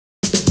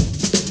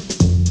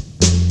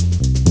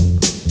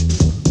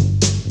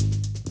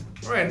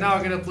now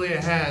we're gonna play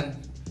a hand,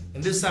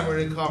 and this time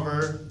we're gonna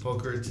cover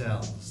poker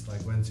tells, like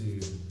when to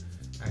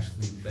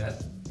actually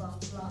bet,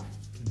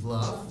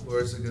 bluff,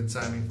 where's a good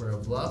timing for a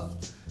bluff,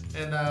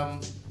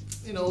 and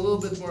you know, a little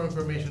bit more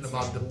information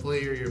about the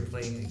player you're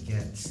playing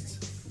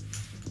against.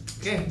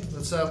 Okay,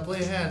 let's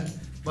play a hand.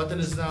 Button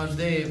is down,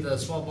 Dave. The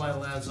small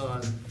blind lands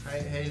on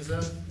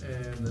Haza,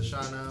 and the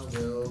Shana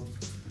will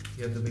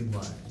get the big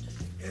blind.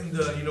 And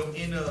you know,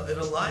 in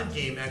a live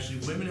game,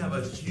 actually, women have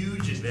a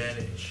huge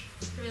advantage.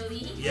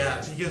 Really?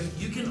 Yeah,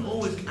 because you can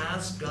always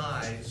ask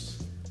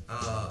guys,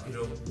 you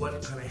know,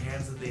 what kind of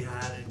hands that they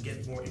had and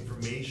get more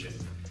information.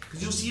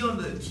 Because you'll see on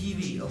the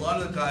TV, a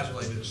lot of the guys are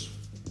like this.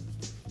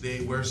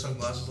 They wear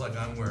sunglasses like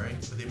I'm wearing,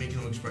 but they make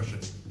no expression.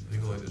 They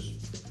go like this.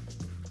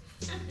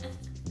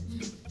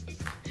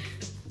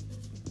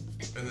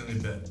 And then they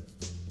bet.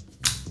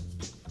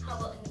 How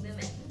about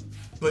women?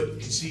 But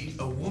you see,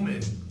 a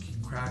woman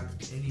can crack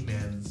any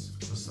man's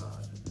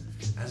facade.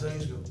 As I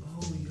always go,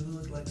 oh, you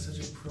look like such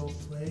a pro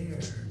player.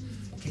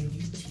 Can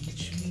you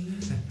teach me?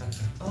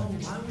 Oh,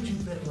 why would you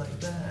bet like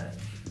that?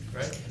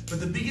 Right? But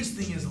the biggest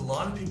thing is a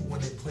lot of people,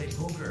 when they play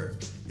poker,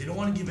 they don't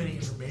want to give any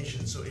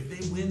information. So if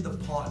they win the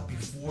pot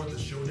before the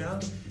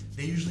showdown,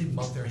 they usually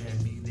muck their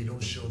hand, meaning they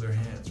don't show their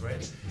hands,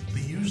 right?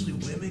 But usually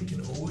women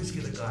can always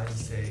get a guy to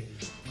say,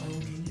 oh,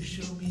 can you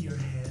show me your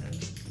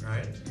hand?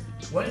 Right?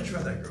 Why don't you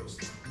try that, girls?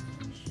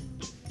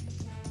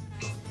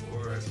 Of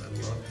course, I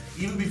love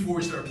it. Even before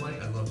we start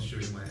playing, I'd love to show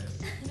you my hand.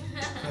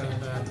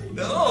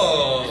 No!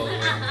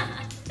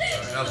 Alright,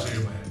 I'll show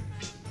you my hand.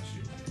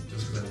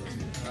 Just because I love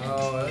you.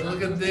 Oh,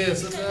 look at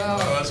this. Look Oh,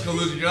 that's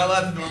collusion. You're not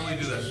allowed to normally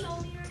do that.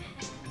 Show me your hand.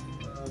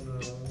 Oh no.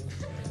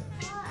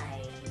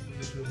 Why?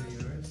 This will be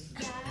yours.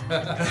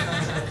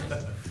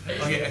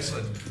 Okay,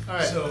 excellent.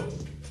 Alright. So,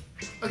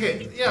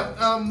 Okay, yeah,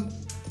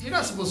 you're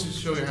not supposed to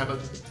show your hand, but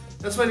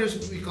that's why there's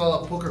what we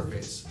call a poker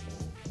face.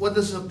 What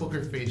does a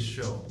poker face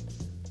show?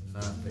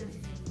 Nothing.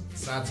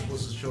 It's not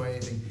supposed to show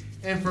anything.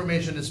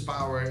 Information is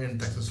power in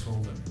Texas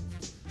Hold'em,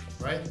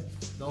 right?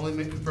 The only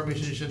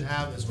information you should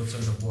have is what's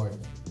on the board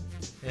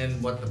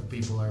and what the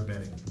people are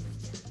betting.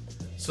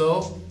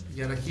 So,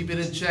 you gotta keep it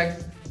in check.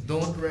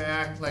 Don't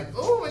react like,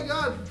 oh my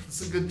god,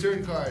 it's a good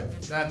turn card.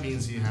 That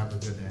means you have a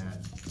good hand.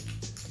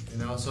 You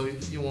know, so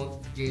you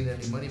won't gain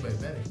any money by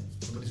betting.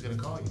 Somebody's gonna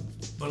call you.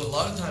 but a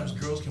lot of times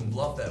girls can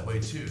bluff that way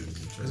too.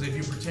 Because if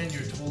you pretend you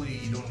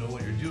don't know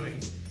what you're doing,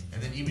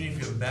 and then even if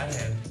you have a bad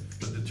hand,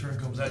 but the turn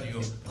comes out, you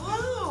go,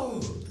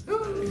 oh!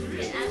 You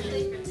can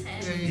actually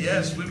pretend.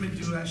 Yes, women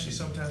do actually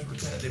sometimes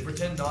pretend. They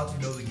pretend not to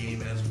know the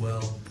game as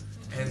well.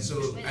 And so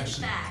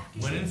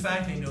when in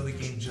fact they know the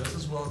game just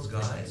as well as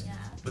guys, Yeah.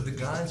 but the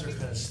guys are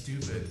kind of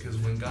stupid because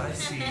when guys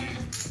see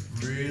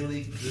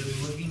really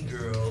good-looking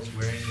girls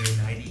wearing their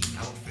nighty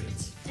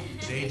outfits,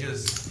 they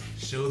just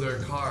show their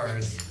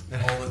cards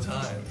all the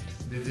time.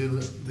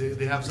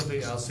 They have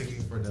something else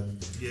thinking for them.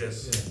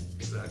 Yes, Yeah.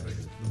 exactly.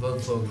 The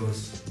boat flow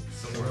goes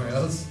somewhere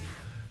else.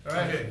 All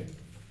right. Okay.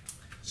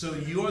 So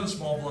you are the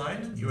small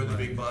blind, you are the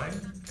big blind,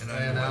 and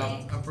I'm the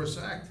white. I'm first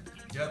act.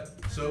 Yep.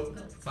 So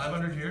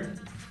 500 here,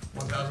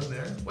 1,000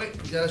 there.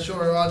 Wait, we gotta show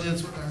our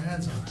audience what our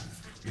hands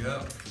are.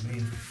 Yeah. I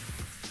mean,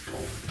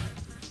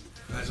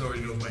 Guys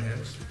already know my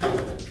hands.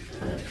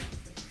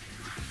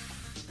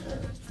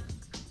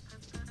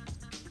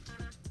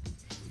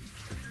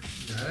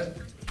 got it?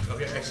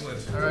 Okay, excellent.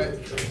 All right.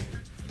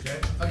 Okay.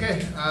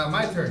 Okay,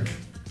 my turn.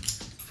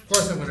 Of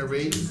course, I'm gonna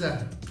raise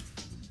that.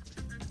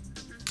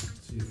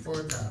 See,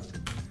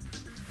 4,000.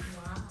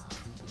 Wow.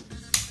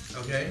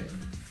 Okay.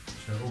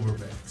 Should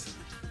overbet.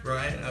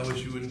 Brian, I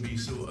wish you wouldn't be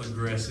so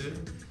aggressive.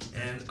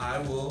 And I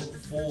will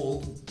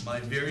fold my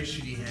very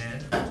shitty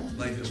hand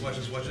like this. Watch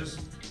this, watch this.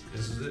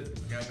 This is it.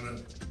 Okay, I'm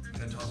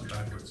gonna toss it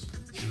backwards.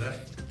 See that?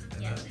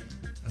 And Yeah.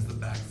 that's the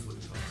back flip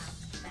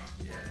toss. Back.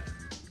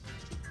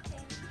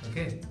 Yeah.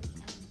 Okay,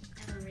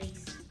 And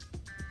race.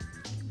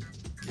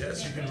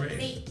 Yes, you can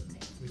raise.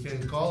 we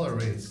can call or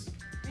raise.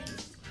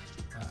 Race.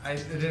 I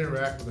didn't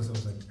react because I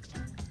was like,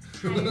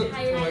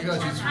 Higher oh my than- gosh,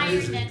 that's it's higher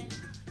crazy. than-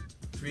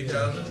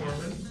 3,000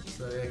 orphan.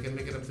 So yeah, I can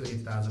make it up to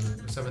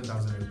 8,000,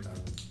 7,000,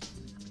 8,000.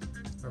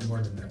 Or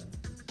more than that.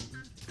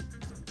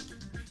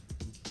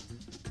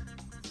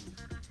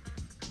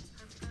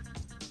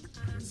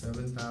 Okay,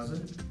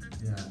 7,000?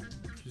 Yeah.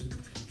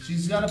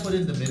 She's got to put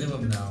in the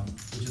minimum now,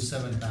 which is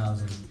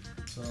 7,000.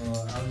 So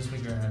I'll just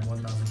make her add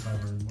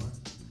 1,500 more.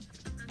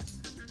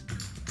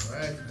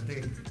 Alright, I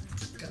think I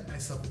got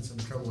myself in some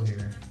trouble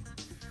here.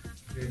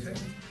 You okay?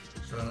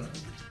 Sean.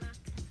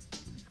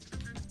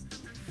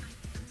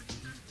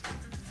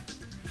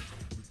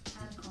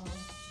 Alcohol.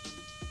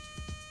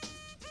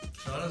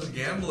 Shauna's a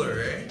gambler,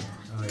 eh?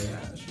 Oh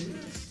yeah, she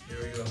is. Here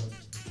we go.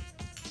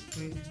 I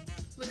mean,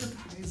 look at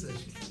Liza,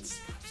 she can't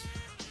stop.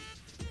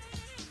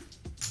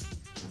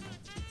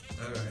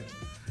 Alright.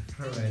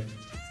 Alright.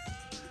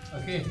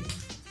 Okay,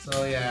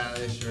 so yeah,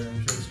 sure,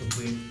 I'm sure it's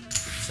complete.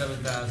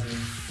 7,000.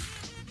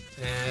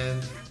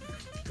 And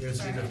here's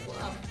the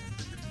flop.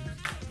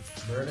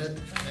 Burn it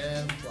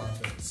and flop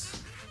it.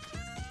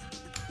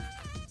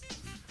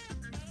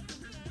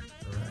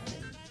 Alright.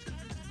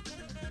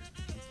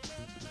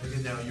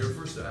 Okay, now you're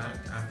first to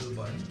act after the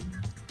button.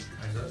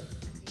 Isa?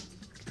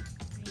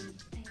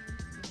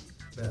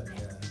 Bet,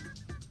 yeah.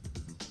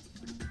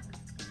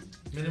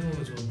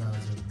 Minimum is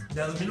 1,000.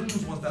 Now the minimum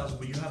is 1,000,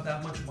 but you have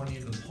that much money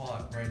in the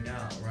pot right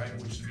now, right?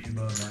 Which would be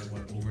about like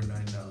what, over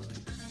 9,000.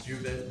 So you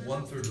bet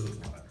 1/3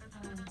 of the pot.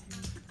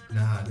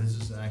 Nah, this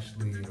is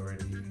actually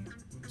already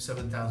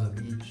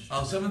 7,000 each.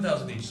 Oh,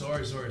 7,000 each.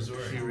 Sorry.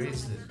 She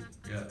raised it.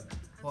 Yeah.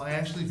 Well, I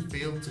actually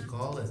failed to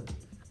call it.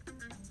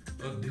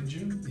 Oh, didn't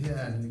you?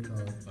 Yeah, I didn't call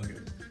it. Okay.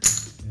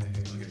 Yeah,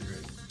 here. Okay,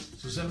 great.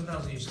 So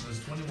 7,000 each, so that's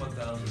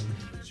 21,000.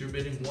 So you're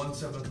bidding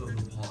 1/7 of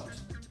the pot.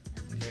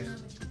 Okay.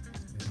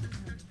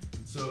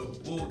 So,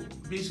 well,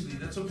 basically,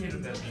 that's okay to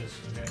bet this.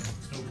 Okay,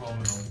 it's no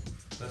problem at all.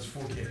 That's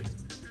 4K.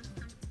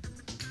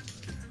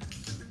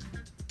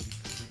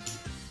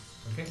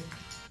 Okay.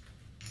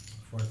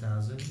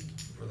 4,000.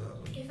 For that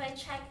one. If I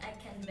check, I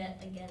can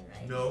bet again,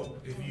 right? No,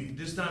 if you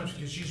this time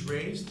because she's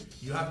raised,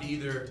 you have to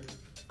either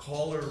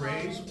call or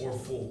raise or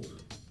fold.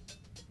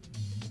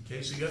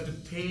 Okay, so you have to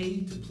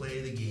pay to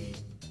play the game.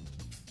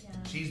 Yeah.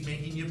 She's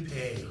making you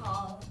pay.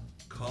 Call.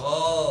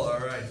 Call. All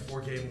right,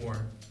 4K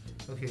more.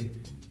 Okay.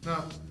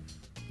 Now,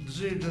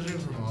 judging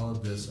from all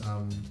of this,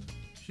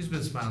 she's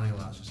been smiling a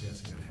lot, so she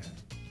has a good hand.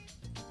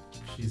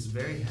 She's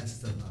very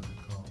hesitant on the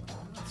call.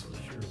 I'm not so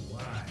sure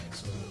why.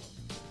 So,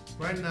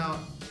 right now,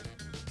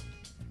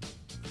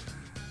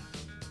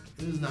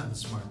 this is not the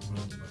smart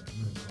move, but I'm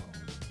gonna call.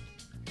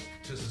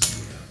 Just to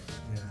see what happens.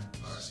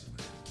 Yeah. All right.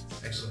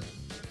 Excellent.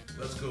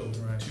 Let's go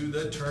Right. to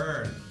the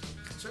turn.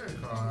 Turn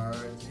card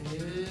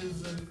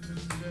is a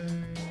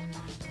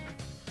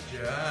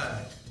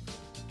Jack.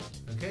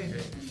 Okay.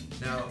 Okay.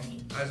 Now,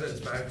 Isa, it's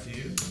back to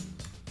you.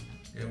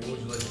 Yeah, what would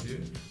you like to do?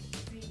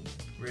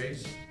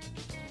 Raise?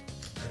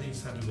 I think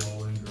it's time to go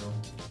all in, girl.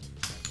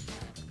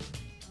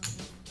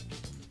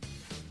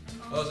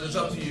 Oh, it's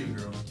up to you,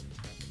 girl.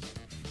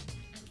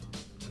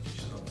 Okay,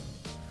 she's up.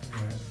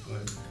 Alright. Go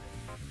ahead.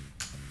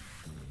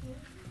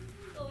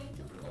 Going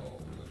to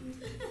fold.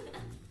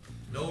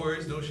 No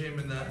worries, no shame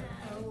in that.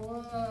 Oh,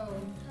 wow.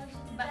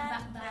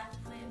 Back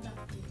flip.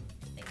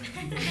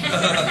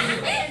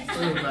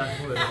 Put it back,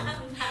 put it in.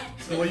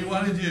 So what you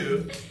want to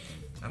do,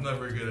 I'm not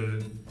very good at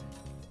it.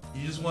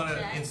 You just want to,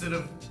 Back. instead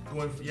of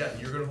going, yeah,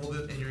 you're going to hold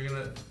it and you're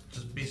going to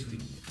just basically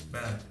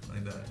back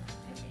like that.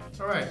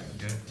 Alright,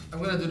 Okay? I'm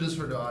gonna do this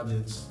for the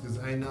audience because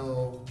I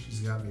know she's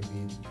got me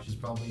beat. She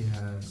probably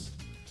has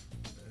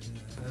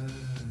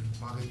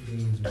pocket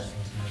queens or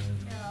something.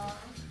 No.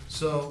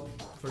 So,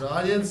 for the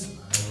audience,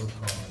 I will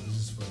call. This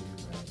is for you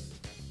guys.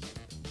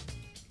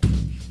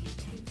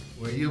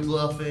 Were you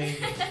bluffing?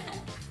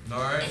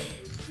 Alright?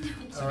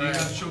 So do you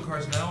have to show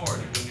cards now or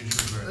when you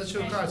show cards? Let's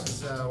show cards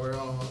because we're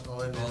all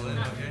in. All in,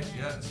 okay?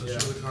 Yeah, so Yeah.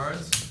 show the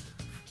cards.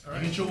 You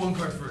Alright. can show one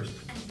card first.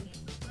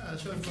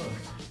 Show it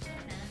first.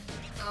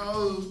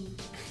 Oh,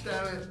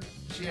 damn it.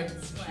 She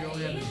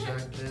only had the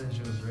jack then and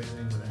she was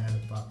raising, but I had a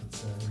pocket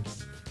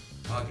sevens.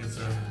 Pocket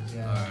sevens.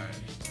 Yeah. Alright.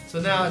 So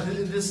now,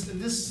 in this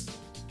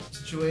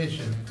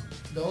situation,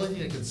 the only thing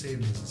that could save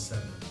me is a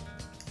 7.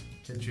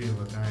 Hit you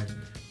of a kind.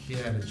 She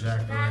had a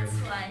jack already.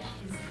 That's why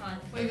she's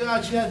confident. Oh my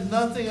god, she had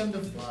nothing on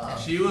the flop.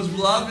 She was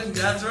bluffing,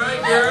 that's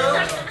right,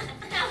 girl.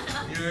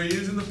 You're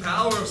using the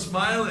power of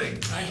smiling.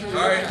 Actually,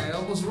 Alright. yeah, it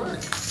almost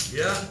worked.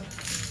 Yeah.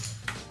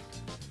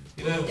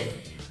 You know,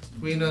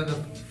 queen on the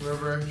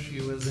river, she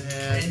was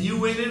ahead. And you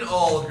win it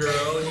all,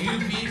 girl. You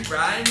beat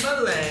Bryan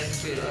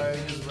Malantic.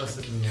 You just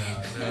busted me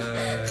out.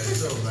 It's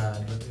so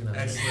bad, but you know.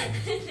 Excellent.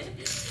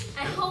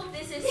 I hope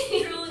this is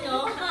true,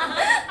 no?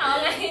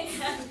 Alright.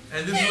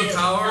 And this is the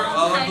power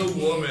of the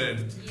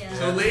woman. Yeah.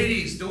 So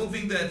ladies, don't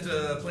think that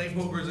playing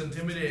poker is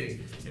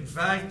intimidating. In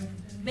fact,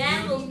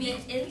 Men will be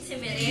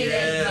intimidated.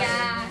 Yes.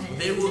 Yeah.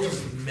 they will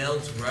just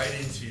melt right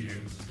into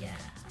you. Yeah.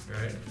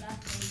 Right?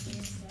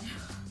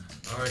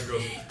 Alright,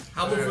 girls.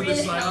 How about for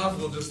this sign off,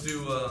 we'll just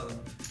do,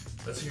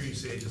 let's hear you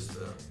say just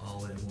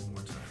all in one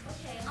more time.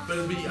 Okay. But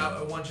it'll be,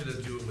 I want you to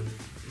do it with,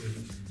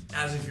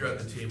 as if you're at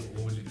the table.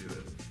 What would you do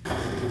it?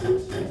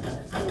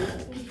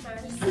 Me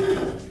first.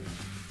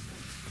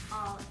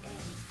 All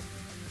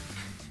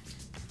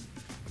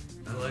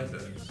I like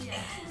that. in.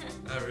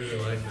 Yeah. I really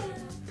like it.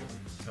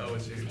 How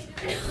would you? The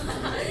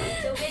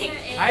winner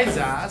is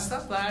Isa,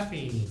 stop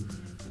laughing.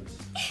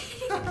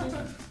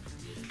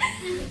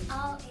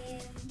 all in.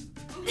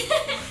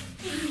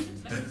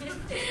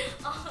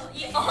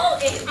 all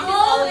in.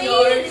 All in.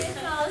 yours.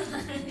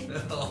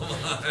 Oh my.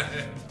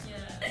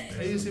 Yeah.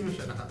 Ayusin mo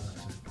siya naka.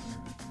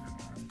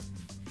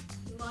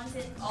 He wants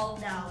it all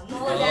down.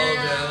 All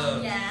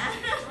down. Yeah.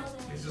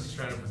 He's just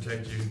trying to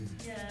protect you.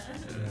 Yeah.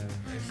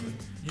 Excellent.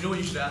 You know what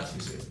you should ask?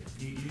 You say,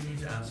 you need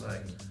to ask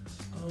like,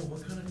 oh,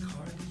 what kind of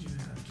card did you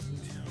have? Can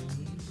you tell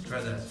me?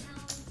 Try that.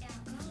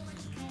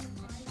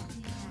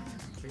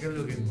 I gotta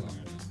look in more.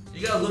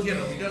 You gotta look at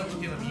him. You gotta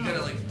look at him. You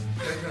gotta like, you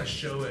gotta kind of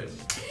show it.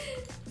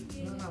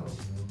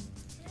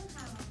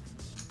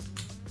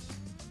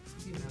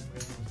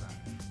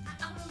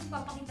 Ako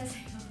magpapakita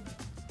sa'yo.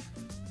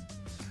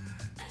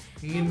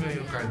 Hingin mo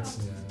yung cards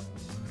niya.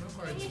 Ano Can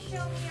cards you mo?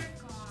 show me your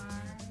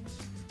card?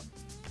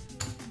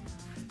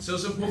 So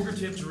some poker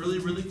tips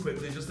really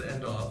quickly just to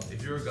end off.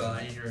 If you're a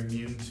guy and you're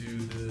immune to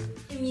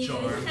the Immune.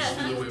 charms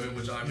of the women,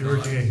 which I'm You're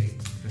not. gay.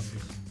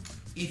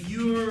 If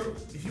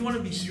you want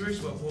to be serious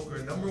about poker,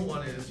 number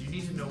one is you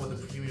need to know what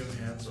the premium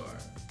hands are,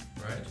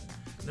 right?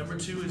 Number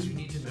two is you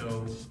need to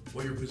know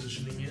what your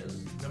positioning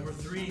is. Number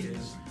three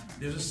is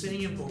there's a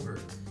saying in poker.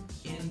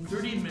 In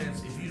 30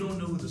 minutes, if you don't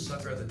know who the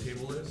sucker at the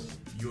table is,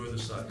 you're the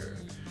sucker.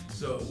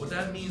 So what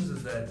that means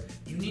is that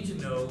you need to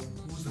know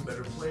who's the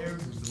better player,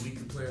 who's the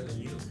weaker player than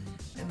you.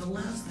 And the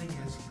last thing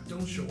is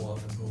don't show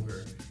off in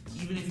poker.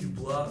 Even if you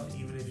bluff,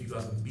 even if you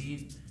got them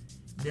beat,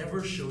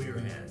 never show your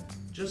hand.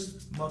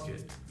 Just muck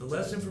it. The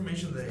less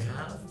information they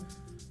have,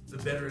 the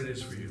better it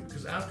is for you.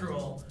 Because after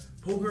all,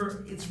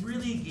 poker, it's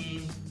really a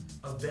game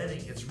of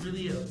betting. It's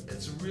really a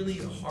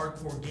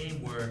hardcore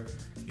game where,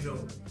 you know,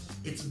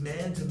 it's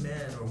man to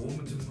man or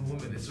woman to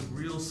woman. It's a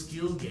real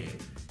skill game.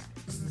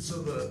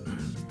 So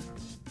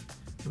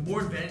the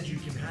more advantage you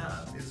can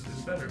have is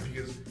better,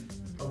 because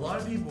a lot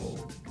of people,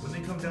 when they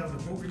come down to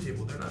the poker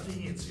table, they're not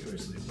taking it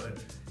seriously.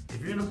 But if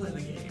you're gonna play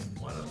the game,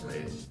 why not play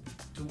it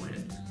to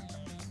win?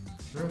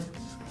 Sure.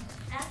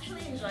 I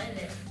actually enjoyed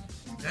it.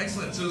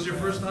 Excellent. So it was your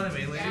first time,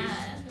 eh, ladies?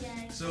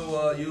 Yeah.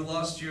 So you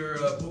lost your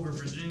poker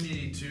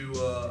virginity to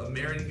a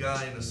married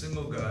guy and a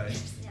single guy.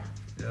 Yeah.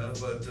 Yeah,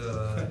 but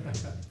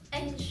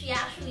And she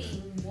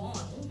actually won.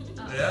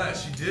 yeah,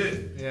 she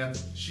did. Yeah.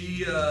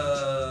 She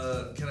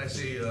can I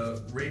say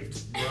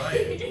raped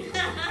Bryan.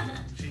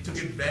 She took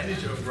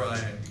advantage of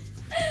Bryan.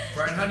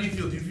 Bryan, how do you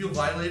feel? Do you feel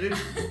violated?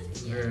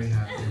 Very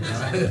happy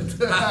about it.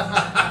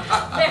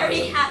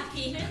 Very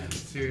happy.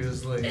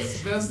 Seriously,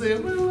 it's the best day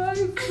of my life.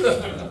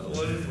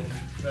 Wonderful.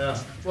 Yeah.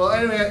 Well,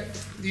 anyway,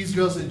 these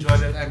girls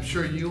enjoyed it. I'm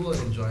sure you will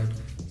enjoy it.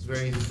 It's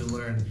very easy to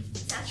learn.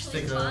 It's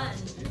actually Stick on. fun.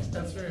 Yeah,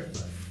 that's very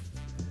fun.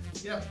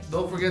 Yeah.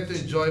 Don't forget to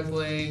enjoy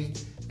playing.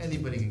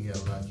 Anybody can get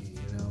lucky,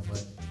 you know.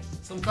 But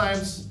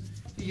sometimes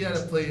you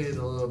gotta play it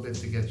a little bit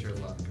to get your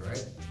luck,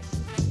 right?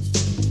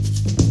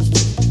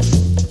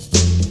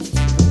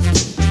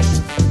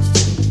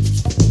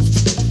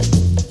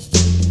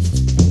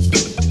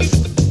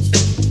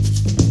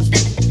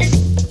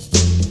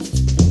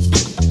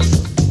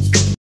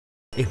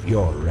 If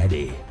you're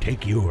ready,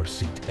 take your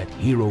seat at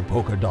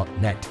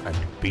HeroPoker.net and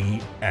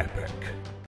be epic.